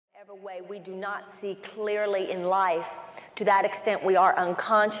whatever way we do not see clearly in life, to that extent we are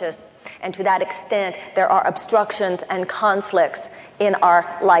unconscious, and to that extent there are obstructions and conflicts in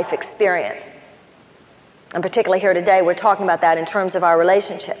our life experience. And particularly here today, we're talking about that in terms of our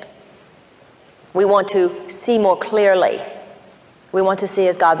relationships. We want to see more clearly. We want to see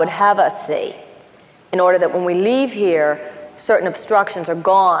as God would have us see, in order that when we leave here, certain obstructions are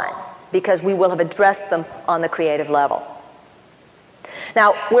gone because we will have addressed them on the creative level.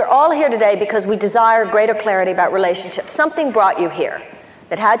 Now, we're all here today because we desire greater clarity about relationships. Something brought you here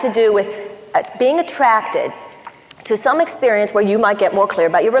that had to do with being attracted to some experience where you might get more clear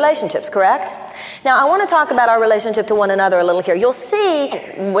about your relationships, correct? Now, I want to talk about our relationship to one another a little here. You'll see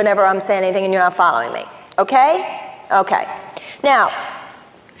whenever I'm saying anything and you're not following me, okay? Okay. Now,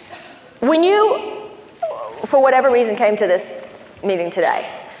 when you, for whatever reason, came to this meeting today,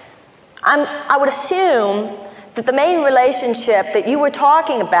 I would assume that the main relationship that you were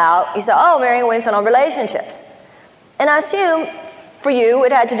talking about, you said, oh, Marianne Williamson on relationships. And I assume for you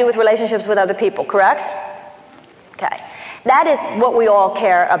it had to do with relationships with other people, correct? Okay. That is what we all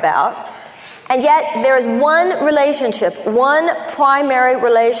care about. And yet there is one relationship, one primary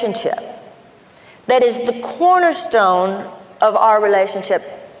relationship that is the cornerstone of our relationship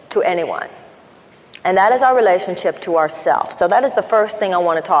to anyone. And that is our relationship to ourselves. So that is the first thing I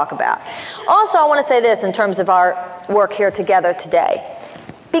want to talk about. Also, I want to say this in terms of our work here together today.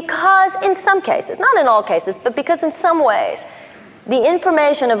 Because in some cases, not in all cases, but because in some ways, the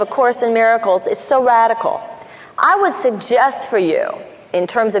information of A Course in Miracles is so radical, I would suggest for you, in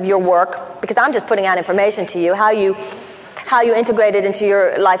terms of your work, because I'm just putting out information to you, how you integrate it into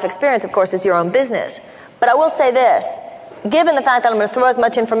your life experience, of course, is your own business. But I will say this. Given the fact that I'm going to throw as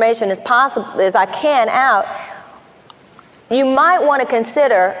much information as possible as I can out, you might want to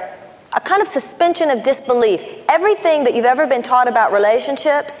consider a kind of suspension of disbelief. Everything that you've ever been taught about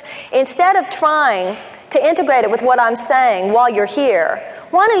relationships, instead of trying to integrate it with what I'm saying while you're here,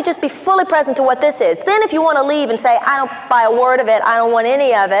 why don't you just be fully present to what this is? Then if you want to leave and say, I don't buy a word of it, I don't want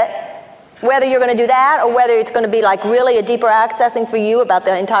any of it, whether you're going to do that or whether it's going to be like really a deeper accessing for you about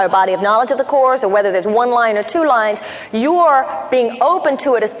the entire body of knowledge of the Course, or whether there's one line or two lines, you're being open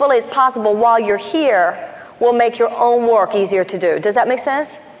to it as fully as possible while you're here will make your own work easier to do. Does that make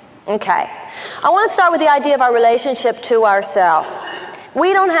sense? Okay. I want to start with the idea of our relationship to ourselves.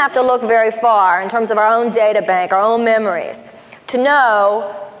 We don't have to look very far in terms of our own data bank, our own memories, to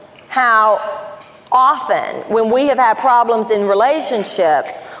know how often when we have had problems in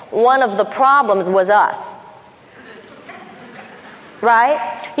relationships, one of the problems was us.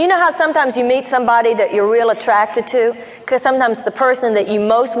 Right? You know how sometimes you meet somebody that you're real attracted to? Because sometimes the person that you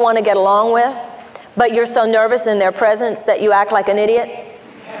most want to get along with, but you're so nervous in their presence that you act like an idiot?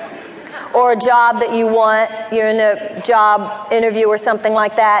 Or a job that you want, you're in a job interview or something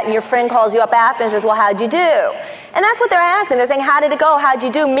like that, and your friend calls you up after and says, well, how'd you do? And that's what they're asking. They're saying, how did it go? How'd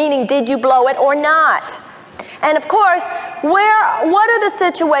you do? Meaning, did you blow it or not? And of course, what are the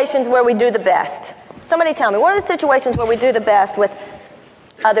situations where we do the best? Somebody tell me, what are the situations where we do the best with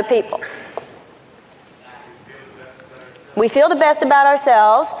other people? We feel the best about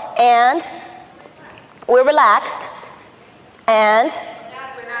ourselves, and we're relaxed, and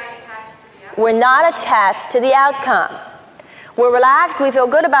we're not attached to the outcome. We're relaxed, we feel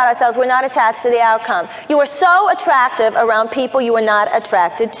good about ourselves, we're not attached to the outcome. You are so attractive around people you are not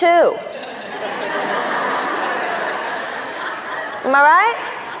attracted to. Am I right?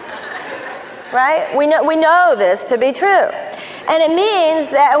 Right? We know this to be true. And it means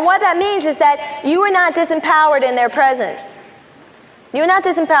that, and what that means is that you are not disempowered in their presence. You're not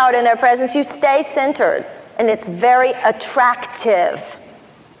disempowered in their presence. You stay centered. And it's very attractive.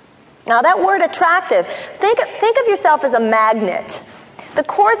 Now that word attractive, think of yourself as a magnet. The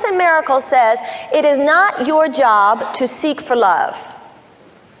Course in Miracles says it is not your job to seek for love.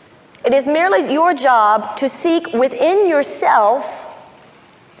 It is merely your job to seek within yourself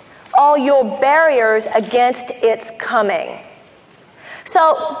all your barriers against its coming.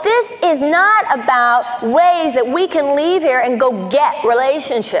 So this is not about ways that we can leave here and go get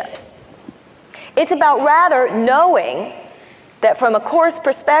relationships. It's about rather knowing that from a Course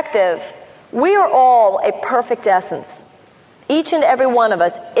perspective, we are all a perfect essence. Each and every one of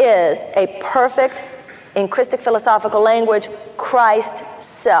us is a perfect, in Christic philosophical language, Christ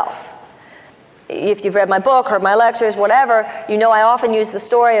self. If you've read my book, heard my lectures, whatever, you know I often use the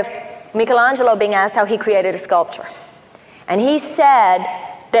story of Michelangelo being asked how he created a sculpture. And he said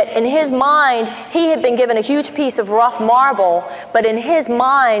that in his mind, he had been given a huge piece of rough marble, but in his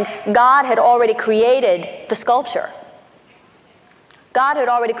mind, God had already created the sculpture. God had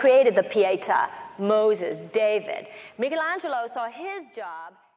already created the Pietà, Moses, David. Michelangelo saw his job